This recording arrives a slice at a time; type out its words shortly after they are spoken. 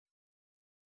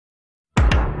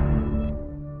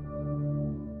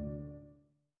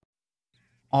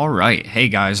Alright, hey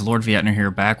guys, LordViettner here,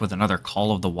 back with another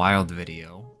Call of the Wild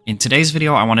video. In today's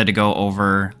video, I wanted to go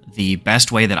over the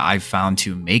best way that I've found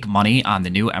to make money on the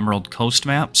new Emerald Coast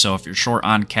map. So if you're short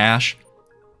on cash,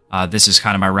 this is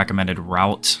kind of my recommended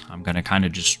route. I'm going to kind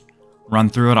of just run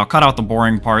through it. I'll cut out the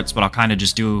boring parts, but I'll kind of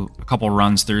just do a couple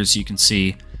runs through so you can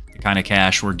see the kind of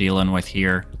cash we're dealing with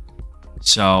here.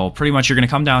 So pretty much you're going to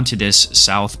come down to this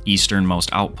southeasternmost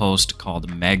outpost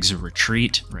called Meg's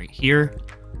Retreat right here.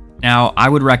 Now, I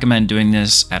would recommend doing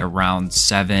this at around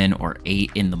 7 or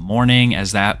 8 in the morning,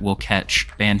 as that will catch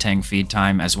Bantang feed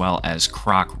time as well as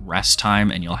Croc rest time,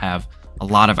 and you'll have a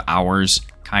lot of hours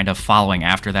kind of following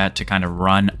after that to kind of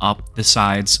run up the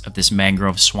sides of this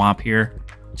mangrove swamp here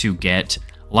to get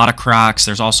a lot of Crocs.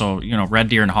 There's also, red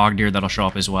deer and hog deer that'll show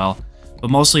up as well. But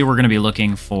mostly we're going to be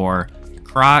looking for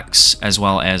Crocs as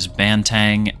well as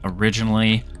Bantang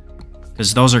originally,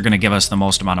 because those are going to give us the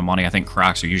most amount of money. I think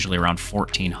Crocs are usually around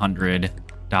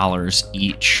 $1,400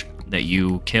 each that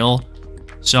you kill.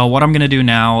 So what I'm going to do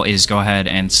now is go ahead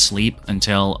and sleep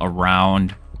until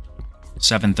around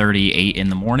 7:30, 8 in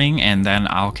the morning, and then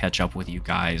I'll catch up with you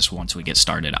guys once we get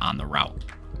started on the route.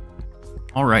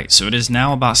 Alright, so it is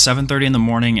now about 7:30 in the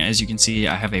morning. As you can see,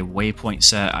 I have a waypoint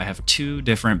set. I have 2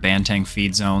 different Bantang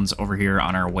feed zones over here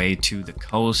on our way to the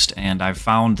coast, and I've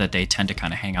found that they tend to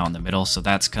kind of hang out in the middle, so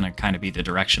that's going to kind of be the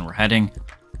direction we're heading.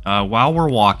 While we're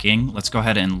walking, let's go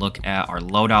ahead and look at our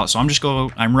loadout. So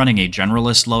I'm running a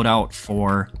generalist loadout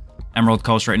for Emerald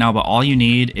Coast right now, but all you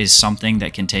need is something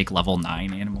that can take level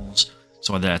 9 animals.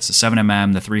 So whether that's the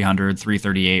 7mm, the 300,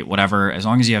 338, whatever, as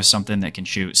long as you have something that can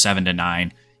shoot 7 to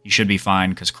 9, you should be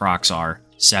fine, because Crocs are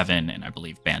 7, and I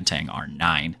believe Bantang are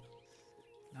 9.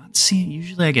 Not seeing.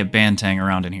 Usually I get Bantang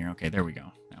around in here. Okay, there we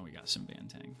go. Now we got some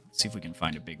Bantang. Let's see if we can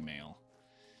find a big male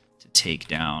to take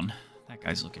down. That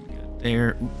guy's looking good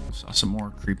there. Ooh, saw some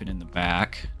more creeping in the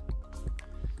back.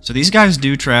 So these guys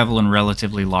do travel in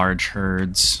relatively large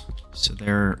herds, so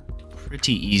they're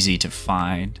pretty easy to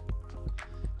find.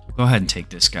 Go ahead and take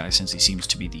this guy since he seems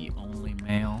to be the only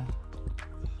male.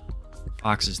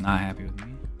 Fox is not happy with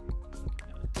me.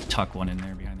 Tuck one in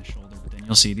there behind the shoulder, but then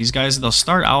you'll see these guys, they'll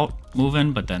start out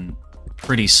moving, but then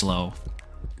pretty slow.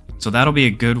 So that'll be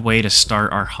a good way to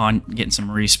start our hunt, getting some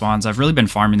respawns. I've really been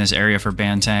farming this area for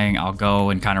Bantang. I'll go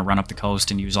and kind of run up the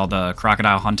coast and use all the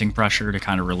crocodile hunting pressure to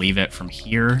kind of relieve it from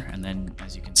here. And then,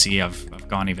 as you can see, I've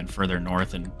gone even further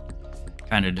north and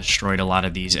kind of destroyed a lot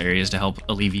of these areas to help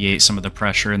alleviate some of the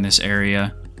pressure in this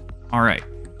area. All right.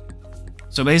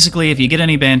 So basically, if you get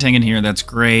any Bantang in here, that's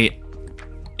great.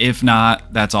 If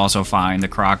not, that's also fine. The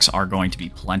Crocs are going to be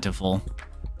plentiful.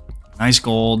 Nice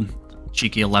gold.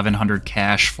 Cheeky 1100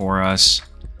 cash for us.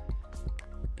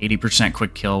 80%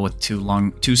 quick kill with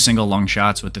two single lung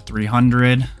shots with the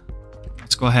 300.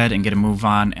 Let's go ahead and get a move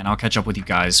on, and I'll catch up with you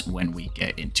guys when we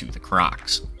get into the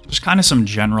Crocs. Just kind of some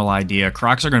general idea.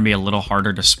 Crocs are going to be a little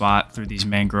harder to spot through these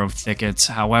mangrove thickets.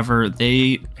 However,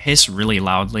 they hiss really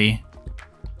loudly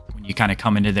when you kind of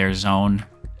come into their zone.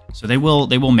 So they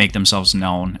will make themselves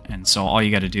known, and so all you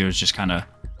got to do is just kind of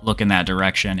look in that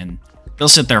direction, and they'll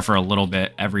sit there for a little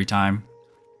bit every time.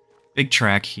 Big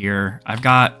track here. I've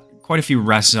got quite a few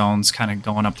rest zones kind of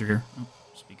going up through here. Oh,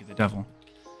 speak of the devil.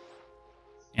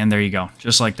 And there you go.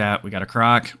 Just like that, we got a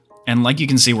Croc. And like you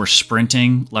can see, we're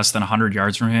sprinting less than 100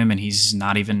 yards from him, and he's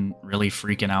not even really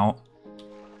freaking out.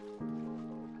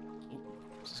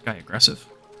 Is this guy aggressive?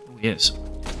 Oh, he is.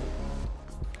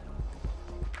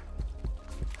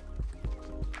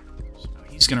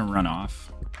 He's gonna run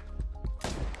off.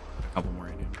 Put a couple more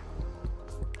in him,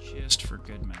 just for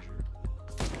good measure.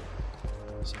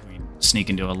 See if we can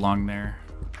sneak into a lung there,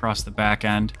 across the back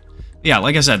end. But yeah,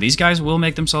 like I said, these guys will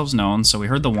make themselves known. So we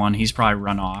heard the one; he's probably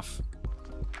run off.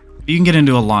 If you can get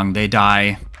into a lung, they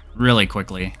die really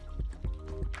quickly.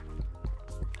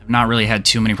 I've not really had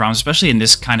too many problems, especially in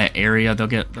this kind of area. They'll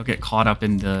get caught up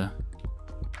in the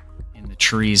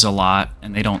trees a lot,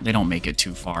 and they don't make it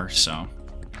too far. So.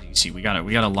 You see, we got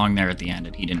a lung there at the end,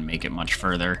 and he didn't make it much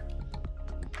further.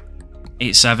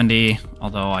 870,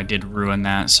 although I did ruin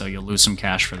that, so you'll lose some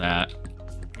cash for that.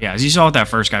 Yeah, as you saw with that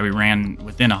first guy, we ran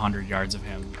within 100 yards of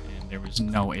him, and there was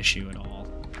no issue at all.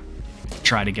 Didn't even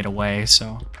try to get away,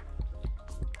 so.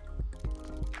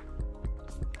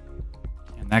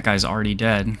 And that guy's already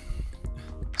dead.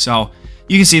 So,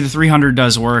 you can see the 300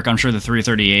 does work. I'm sure the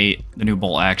 338, the new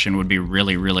bolt action, would be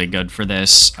really, really good for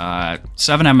this.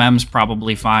 7mm's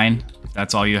probably fine, if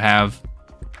that's all you have.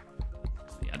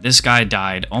 Yeah, this guy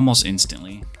died almost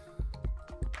instantly.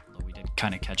 Although we did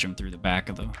kind of catch him through the back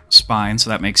of the spine, so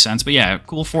that makes sense. But yeah,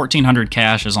 cool 1400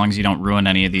 cash as long as you don't ruin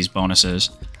any of these bonuses.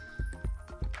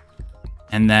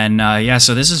 And then, yeah,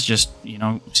 so this is just, you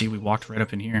know, see, we walked right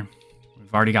up in here.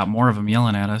 We've already got more of them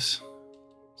yelling at us.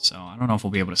 So I don't know if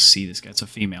we'll be able to see this guy. It's a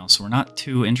female, so we're not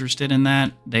too interested in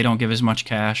that. They don't give as much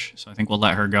cash, so I think we'll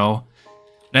let her go.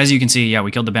 But as you can see, yeah,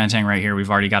 we killed the Bantang right here. We've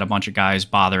already got a bunch of guys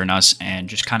bothering us, and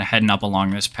just kind of heading up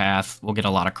along this path, we'll get a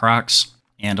lot of crocs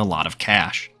and a lot of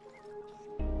cash.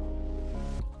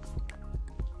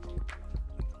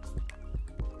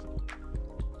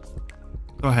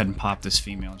 Go ahead and pop this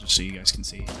female just so you guys can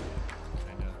see.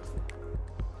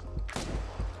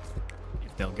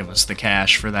 If they'll give us the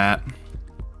cash for that.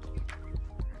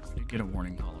 We did get a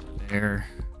warning call over there.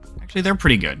 Actually, they're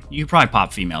pretty good. You could probably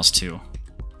pop females too.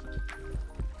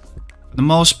 For the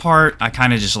most part, I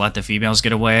kind of just let the females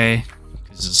get away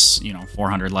because it's, you know,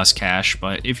 400 less cash.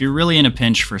 But if you're really in a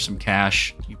pinch for some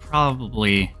cash, you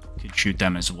probably could shoot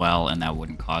them as well, and that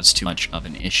wouldn't cause too much of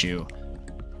an issue.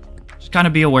 Just kind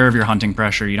of be aware of your hunting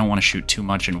pressure. You don't want to shoot too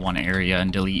much in one area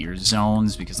and delete your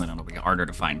zones because then it'll be harder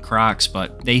to find crocs,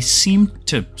 but they seem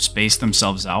to space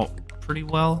themselves out pretty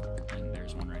well. And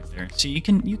there's one right there. So you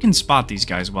can spot these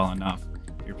guys well enough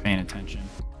if you're paying attention.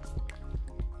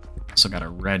 Also got a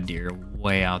red deer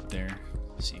way out there.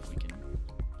 Let's see if we can get him.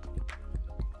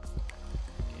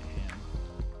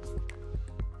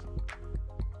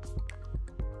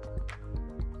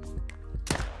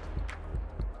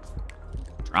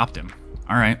 Dropped him.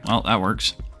 Alright, well, that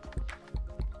works.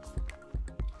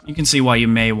 You can see why you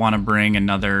may want to bring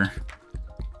another,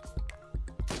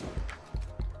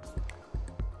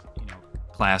 you know,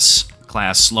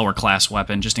 lower class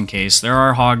weapon, just in case. There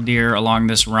are hog deer along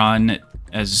this run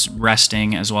as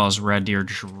resting, as well as red deer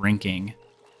drinking.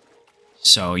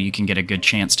 So you can get a good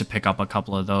chance to pick up a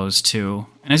couple of those too.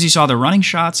 And as you saw, the running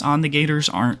shots on the gators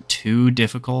aren't too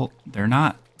difficult. They're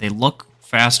not. They look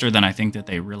faster than I think that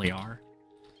they really are.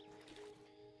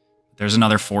 There's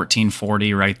another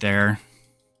 1440 right there,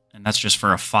 and that's just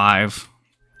for a 5.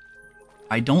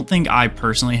 I don't think I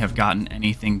personally have gotten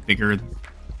anything bigger. Ooh,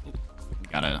 we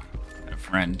got a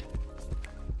friend.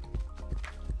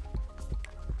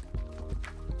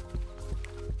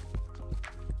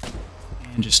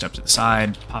 And just step to the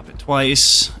side, pop it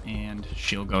twice, and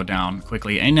she'll go down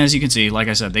quickly. And as you can see, like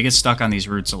I said, they get stuck on these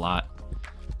roots a lot,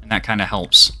 and that kind of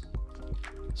helps,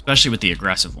 especially with the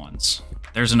aggressive ones.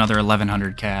 There's another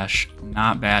 1100 cash.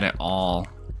 Not bad at all.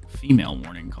 Female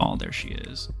warning call. There she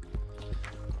is.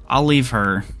 I'll leave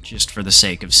her just for the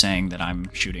sake of saying that I'm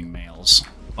shooting males.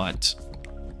 But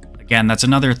again, that's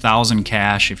another 1000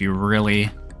 cash if you really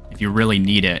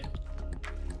need it.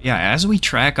 Yeah, as we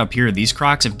track up here, these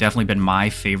crocs have definitely been my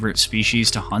favorite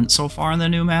species to hunt so far on the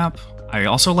new map. I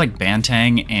also like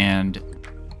Bantang and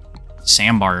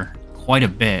Sambar quite a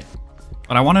bit.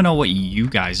 But I want to know what you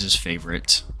guys'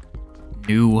 favorite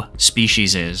new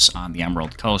species is on the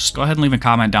Emerald Coast. Go ahead and leave a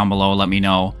comment down below. Let me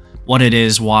know what it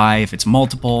is, why, if it's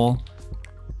multiple,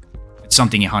 if it's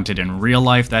something you hunted in real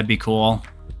life, that'd be cool.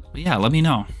 But yeah, let me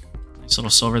know. Nice little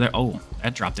silver there. Oh,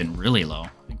 that dropped in really low. I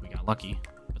think we got lucky.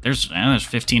 But there's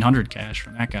 1500 cash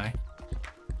from that guy.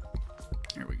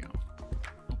 There we go.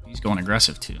 Oh, he's going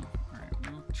aggressive too. All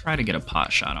right, we'll try to get a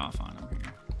pot shot off on him here.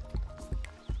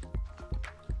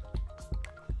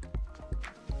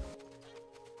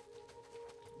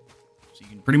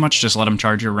 Pretty much just let them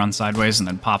charge you, run sideways, and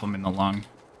then pop them in the lung.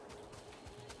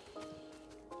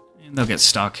 And they'll get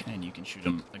stuck, and you can shoot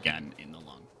them again in the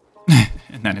lung.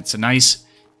 And then it's a nice,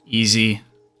 easy...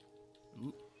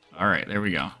 Ooh, all right, there we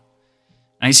go.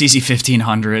 Nice, easy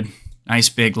 1500. Nice,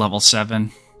 big level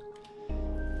 7.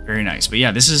 Very nice. But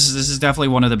yeah, this is definitely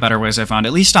one of the better ways I found.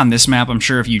 At least on this map, I'm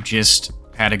sure if you just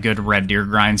had a good red deer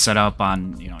grind set up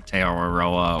on, you know,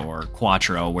 Teoroa or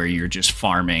Quattro, where you're just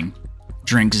farming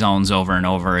drink zones over and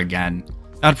over again,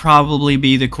 that'd probably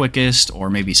be the quickest, or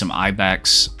maybe some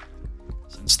ibex,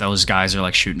 since those guys are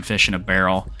like shooting fish in a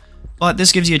barrel. But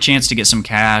this gives you a chance to get some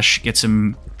cash, get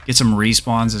some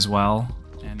respawns as well,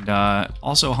 and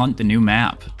also hunt the new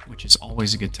map, which is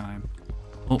always a good time.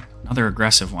 Oh, another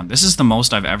aggressive one. This is the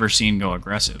most I've ever seen go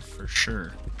aggressive, for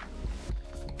sure.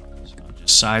 So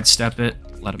just sidestep it,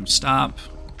 let him stop.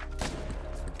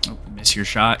 Oh, miss your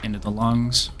shot into the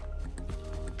lungs.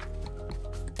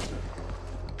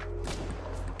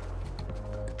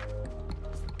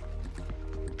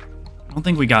 I don't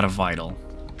think we got a vital.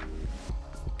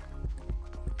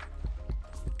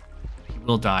 He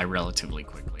will die relatively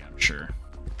quickly, I'm sure.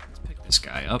 Let's pick this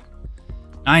guy up.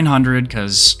 900,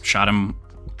 because shot him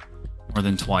more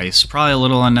than twice. Probably a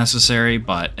little unnecessary,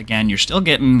 but again, you're still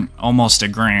getting almost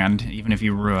 $1,000, even if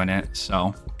you ruin it,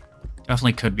 so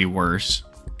definitely could be worse.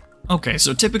 Okay,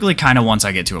 so typically kind of once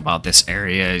I get to about this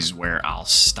area is where I'll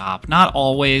stop. Not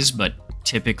always, but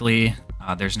typically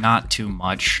There's not too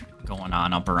much going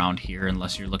on up around here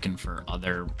unless you're looking for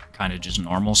other kind of just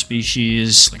normal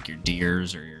species, like your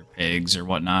deers or your pigs or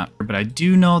whatnot. But I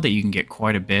do know that you can get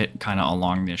quite a bit kind of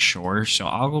along this shore, so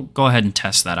I'll go ahead and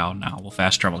test that out now. We'll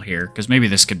fast travel here, because maybe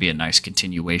this could be a nice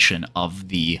continuation of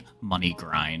the money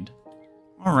grind.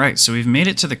 Alright, so we've made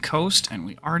it to the coast, and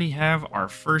we already have our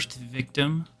first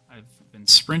victim. I've been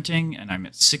sprinting, and I'm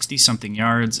at 60-something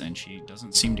yards, and she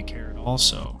doesn't seem to care at all,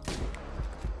 so...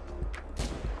 go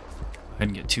ahead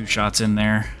and get 2 shots in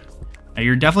there. Now,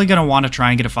 you're definitely going to want to try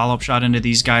and get a follow-up shot into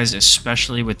these guys,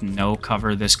 especially with no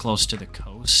cover this close to the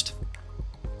coast.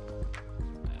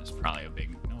 That's probably a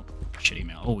big... no, shitty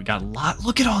mail. Oh, we got a lot...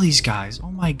 look at all these guys! Oh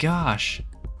my gosh!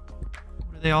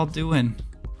 What are they all doing?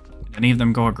 Did any of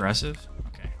them go aggressive?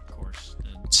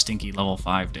 The stinky level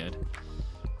 5 did.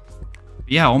 But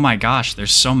yeah, oh my gosh,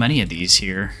 there's so many of these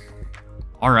here.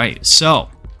 Alright, so,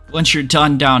 once you're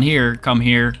done down here, come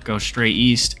here, go straight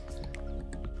east,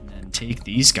 and then take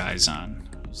these guys on.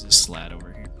 Who's this lad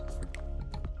over here?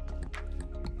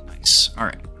 Nice.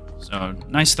 Alright, so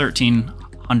nice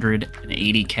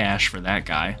 1,380 cash for that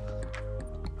guy.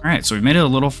 Alright, so we made it a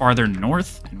little farther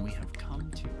north, and we have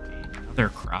come to another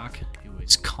croc who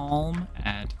is calm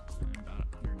at about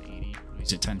 180.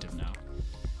 He's attentive now.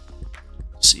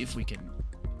 See if we can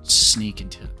sneak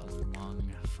into a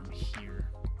lung from here.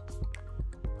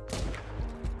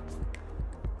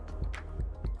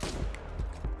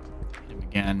 Hit him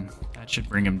again. That should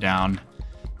bring him down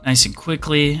nice and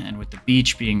quickly, and with the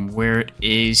beach being where it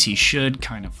is, he should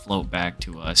kind of float back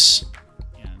to us.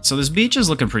 Yeah, so this beach is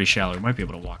looking pretty shallow. We might be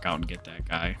able to walk out and get that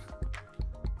guy.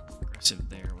 Aggressive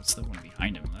there. What's the one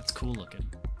behind him? That's cool looking.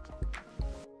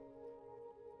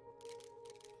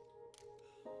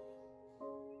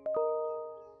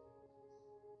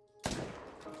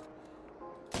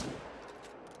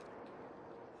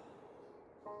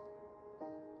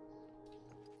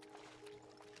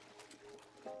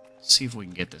 See if we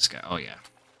can get this guy. Oh yeah,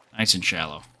 nice and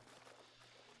shallow.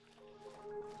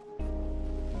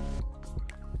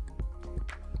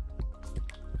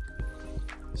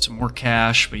 Some more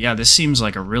cash, but yeah, this seems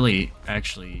like a really,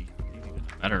 actually, maybe even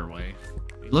a better way.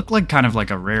 They look like kind of like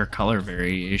a rare color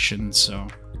variation, so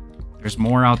there's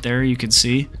more out there you can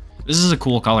see. This is a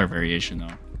cool color variation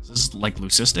though. Is this like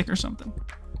leucistic or something?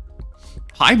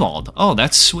 Piebald. Oh,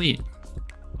 that's sweet.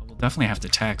 We'll definitely have to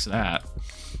tax that.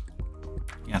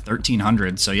 Yeah,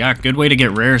 1,300. So yeah, good way to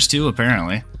get rares too,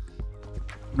 apparently. I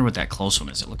wonder what that close one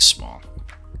is. It looks small.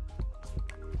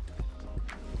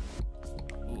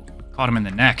 Ooh, caught him in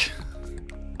the neck.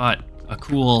 But a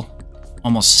cool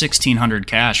almost 1,600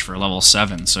 cash for level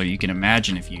 7. So you can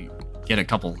imagine if you get a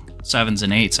couple 7s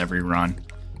and 8s every run.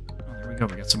 Oh, there we go.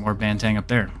 We got some more Bantang up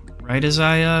there. Right as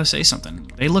I say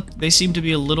something. They seem to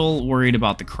be a little worried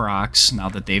about the Crocs now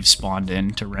that they've spawned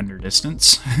in to render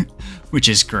distance, which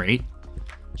is great.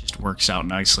 Just works out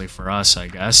nicely for us, I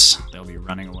guess. They'll be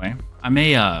running away. I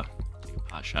may take a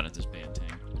pot shot at this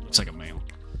Bantang. Looks like a male.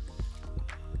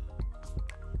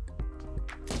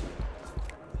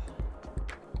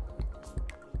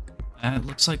 It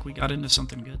looks like we got into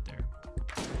something good there.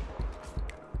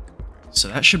 So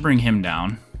that should bring him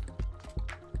down,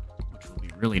 which will be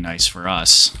really nice for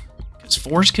us. Because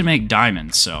 4s can make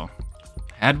diamonds, so...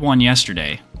 had one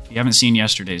yesterday. If you haven't seen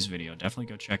yesterday's video, definitely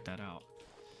go check that out.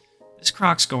 This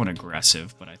Croc's going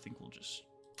aggressive, but I think we'll just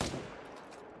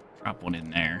drop one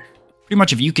in there. Pretty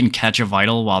much if you can catch a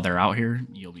vital while they're out here,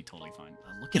 you'll be totally fine.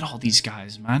 Look at all these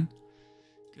guys, man.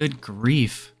 Good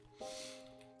grief.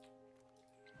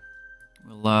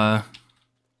 We'll,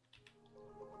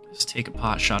 just take a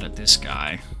pot shot at this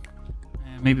guy.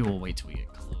 Maybe we'll wait till we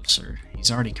get closer. He's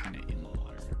already kind of in the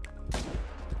water.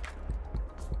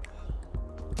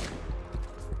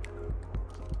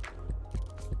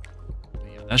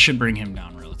 That should bring him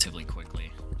down relatively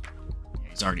quickly. Yeah,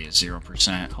 he's already at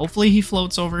 0%. Hopefully he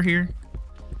floats over here.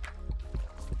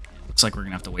 Yeah, looks like we're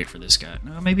going to have to wait for this guy.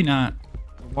 No, maybe not.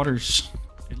 The water's...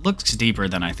 it looks deeper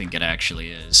than I think it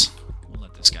actually is. We'll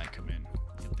let this guy come in.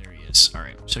 Yep, there he is.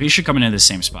 Alright, so he should come into the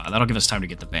same spot. That'll give us time to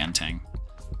get the Bantang.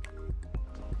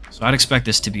 So I'd expect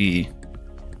this to be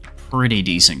pretty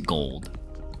decent gold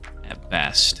at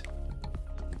best.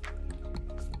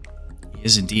 He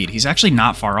is indeed. He's actually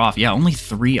not far off. Yeah, only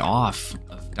 3 off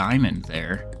of diamond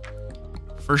there.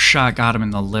 First shot got him in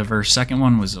the liver. Second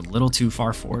one was a little too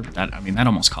far forward. That, I mean, that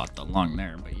almost caught the lung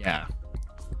there, but yeah.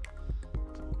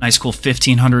 Nice cool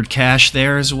 1,500 cash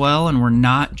there as well, and we're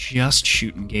not just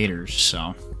shooting gators,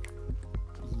 so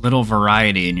little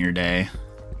variety in your day.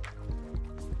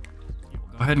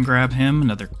 We'll go ahead and grab him.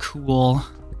 Another cool,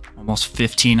 almost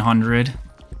 1,500.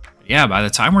 Yeah, by the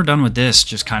time we're done with this,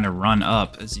 just kind of run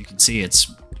up. As you can see, it's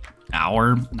an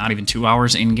hour, not even 2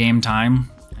 hours in-game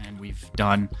time. And we've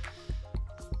done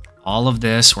all of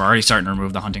this. We're already starting to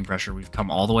remove the hunting pressure. We've come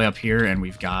all the way up here, and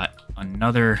we've got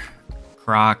another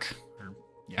croc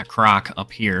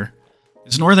up here.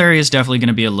 This north area is definitely going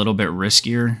to be a little bit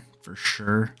riskier, for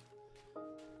sure,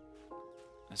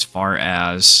 as far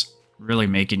as really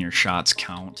making your shots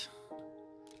count.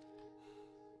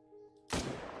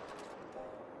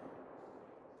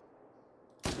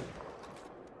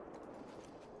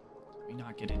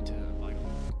 Not get into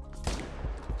vital.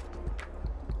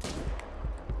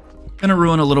 Gonna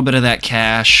ruin a little bit of that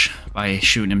cash by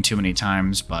shooting him too many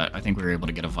times, but I think we were able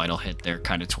to get a vital hit there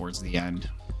kind of towards the end.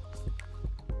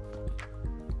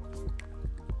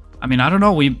 I mean, I don't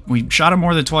know, we shot him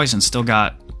more than twice and still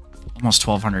got almost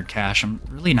 1,200 cash. I'm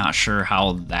really not sure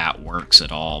how that works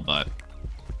at all, but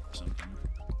something.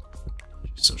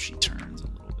 So she turns a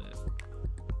little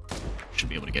bit. Should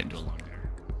be able to get into a lung there.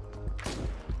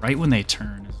 Right when they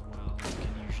turn as well, you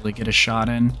can usually get a shot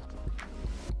in.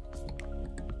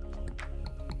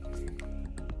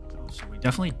 So we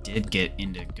definitely did get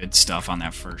into good stuff on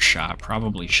that first shot.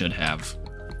 Probably should have.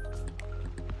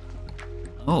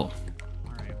 Oh,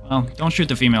 alright. Well, don't shoot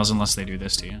the females unless they do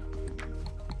this to you.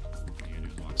 What you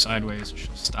do is walk sideways,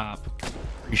 she'll stop.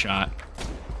 Free shot.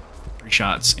 3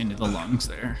 shots into the lungs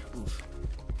there. Oof.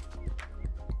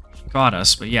 Got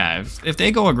us, but yeah, if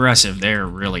they go aggressive, they're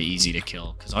really easy to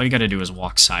kill, because all you gotta do is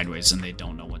walk sideways and they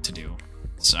don't know what to do.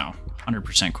 So,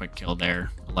 100% quick kill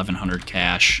there, 1,100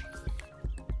 cash.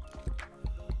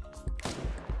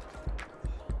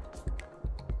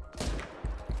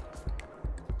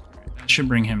 Right, that should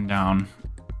bring him down.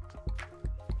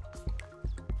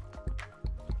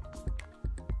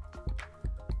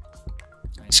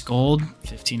 Nice gold,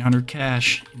 1,500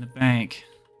 cash in the bank.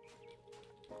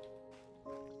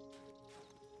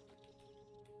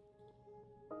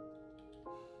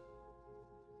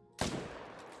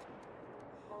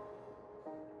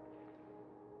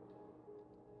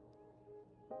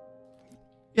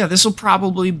 Yeah, this will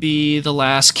probably be the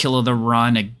last kill of the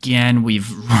run. Again, we've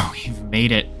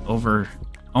made it over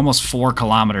almost 4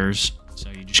 kilometers. So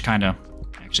you just kind of,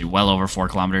 actually well over 4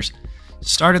 kilometers.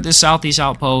 Start at this southeast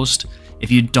outpost.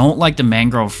 If you don't like the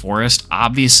mangrove forest,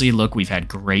 obviously, look, we've had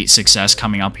great success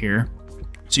coming up here.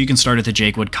 So you can start at the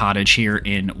Jakewood Cottage here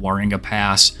in Warringa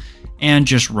Pass and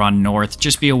just run north.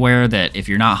 Just be aware that if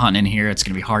you're not hunting in here, it's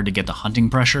going to be hard to get the hunting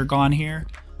pressure gone here.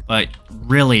 But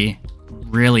really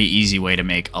easy way to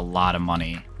make a lot of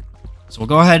money. So we'll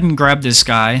go ahead and grab this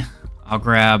guy. I'll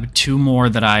grab 2 more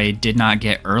that I did not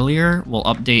get earlier. We'll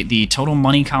update the total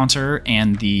money counter,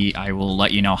 and I will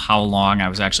let you know how long I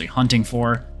was actually hunting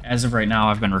for. As of right now,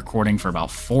 I've been recording for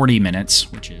about 40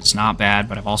 minutes, which is not bad,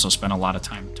 but I've also spent a lot of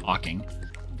time talking.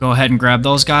 Go ahead and grab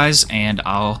those guys, and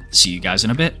I'll see you guys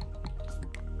in a bit.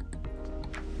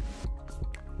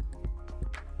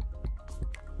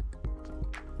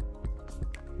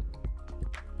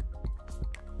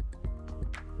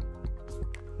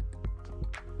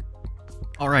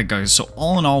 Alright guys, so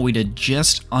all in all, we did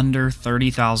just under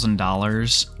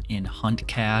 $30,000 in hunt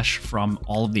cash from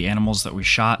all of the animals that we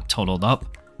shot, totaled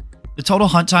up. The total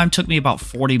hunt time took me about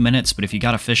 40 minutes, but if you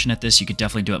got efficient at this, you could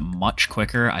definitely do it much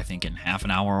quicker, I think in half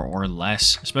an hour or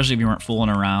less, especially if you weren't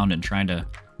fooling around and trying to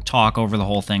talk over the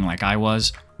whole thing like I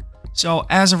was. So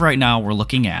as of right now, we're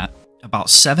looking at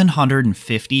about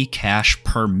 750 cash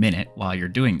per minute while you're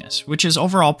doing this, which is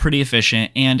overall pretty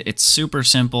efficient, and it's super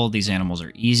simple. These animals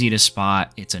are easy to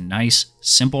spot. It's a nice,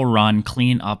 simple run,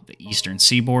 clean up the eastern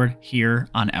seaboard here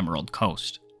on Emerald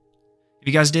Coast. If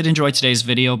you guys did enjoy today's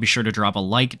video, be sure to drop a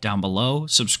like down below,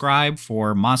 subscribe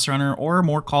for Monster Hunter or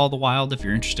more Call of the Wild if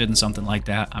you're interested in something like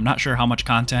that. I'm not sure how much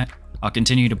content I'll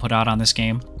continue to put out on this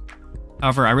game.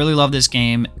 However, I really love this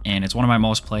game, and it's one of my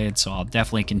most played, so I'll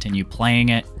definitely continue playing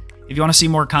it. If you want to see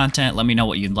more content, let me know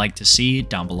what you'd like to see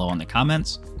down below in the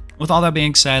comments. With all that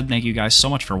being said, thank you guys so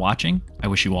much for watching. I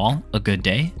wish you all a good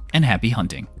day and happy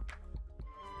hunting.